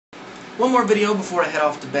One more video before I head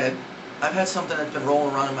off to bed. I've had something that's been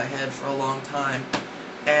rolling around in my head for a long time,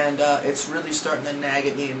 and it's really starting to nag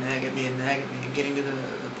at me and nag at me and nag at me, and getting to the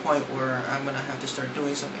point where I'm going to have to start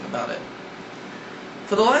doing something about it.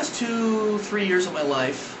 For the last 2-3 years of my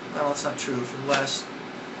life, well, that's not true, for the last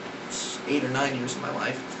 8 or 9 years of my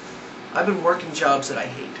life, I've been working jobs that I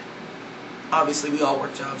hate. Obviously, we all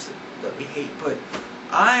work jobs that we hate, but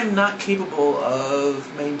I'm not capable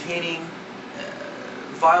of maintaining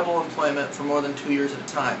viable employment for more than 2 years at a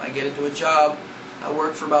time. I get into a job, I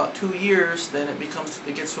work for about 2 years, then it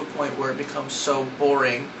gets to a point where it becomes so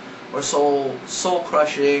boring or soul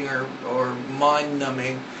crushing or mind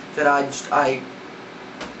numbing that I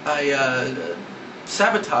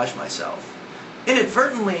sabotage myself.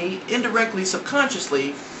 Inadvertently, indirectly,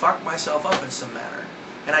 subconsciously fuck myself up in some manner.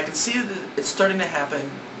 And I can see that it's starting to happen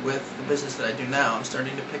with the business that I do now. I'm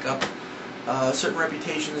starting to pick up certain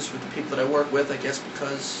reputations with the people that I work with, I guess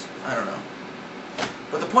because, I don't know.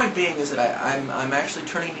 But the point being is that I'm actually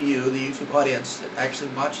turning to you, the YouTube audience that actually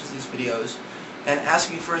watches these videos, and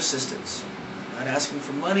asking for assistance. I'm not asking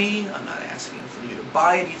for money, I'm not asking for you to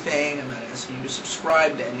buy anything, I'm not asking you to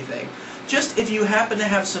subscribe to anything. Just if you happen to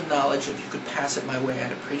have some knowledge, if you could pass it my way,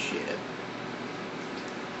 I'd appreciate it.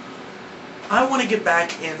 I want to get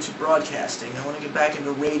back into broadcasting. I want to get back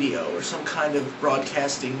into radio or some kind of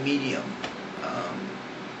broadcasting medium.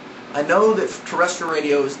 I know that terrestrial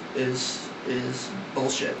radio is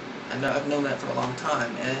bullshit. I've known that for a long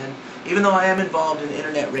time. And even though I am involved in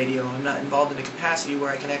internet radio, I'm not involved in a capacity where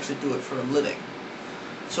I can actually do it for a living.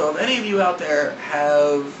 So if any of you out there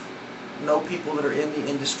know people that are in the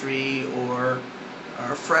industry or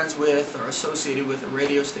are friends with or associated with a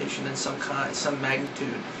radio station in some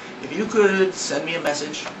magnitude, if you could send me a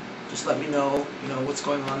message, just let me know, what's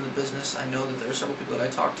going on in the business. I know that there are several people that I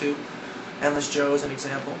talk to. Endless Joe is an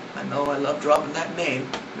example. I know I love dropping that name.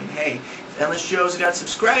 I mean, hey, if Endless Joe's got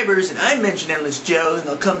subscribers and I mention Endless Joe, then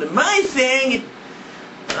they'll come to my thing.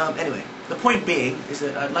 Anyway, the point being is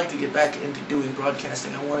that I'd like to get back into doing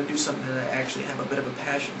broadcasting. I want to do something that I actually have a bit of a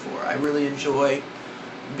passion for. I really enjoy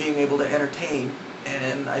being able to entertain,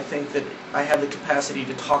 and I think that I have the capacity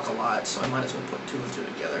to talk a lot, so I might as well put 2 and 2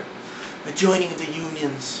 together. A joining of the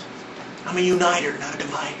unions. I'm a uniter, not a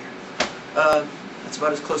divider. That's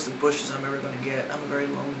about as close to Bush as I'm ever going to get. I'm a very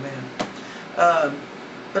lonely man.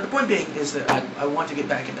 But the point being is that I want to get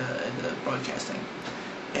back into broadcasting.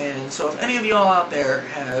 And so if any of y'all out there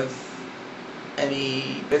have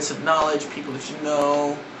any bits of knowledge, people that you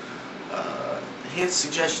know, hints,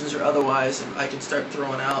 suggestions, or otherwise, I can start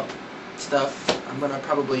throwing out stuff. I'm going to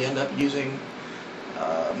probably end up using...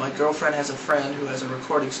 my girlfriend has a friend who has a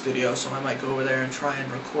recording studio, so I might go over there and try and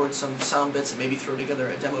record some sound bits and maybe throw together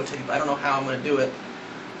a demo tape. I don't know how I'm going to do it,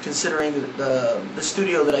 considering that the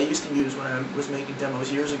studio that I used to use when I was making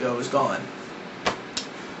demos years ago is gone.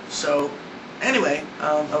 So, anyway,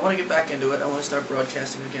 I want to get back into it. I want to start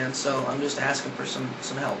broadcasting again, so I'm just asking for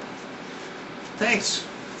some help. Thanks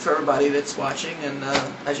for everybody that's watching, and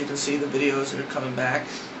as you can see, the videos are coming back.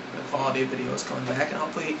 The quality of video is coming back, and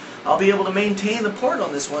hopefully I'll be able to maintain the port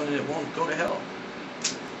on this one and it won't go to hell.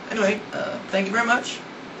 Anyway, thank you very much,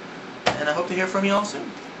 and I hope to hear from you all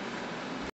soon.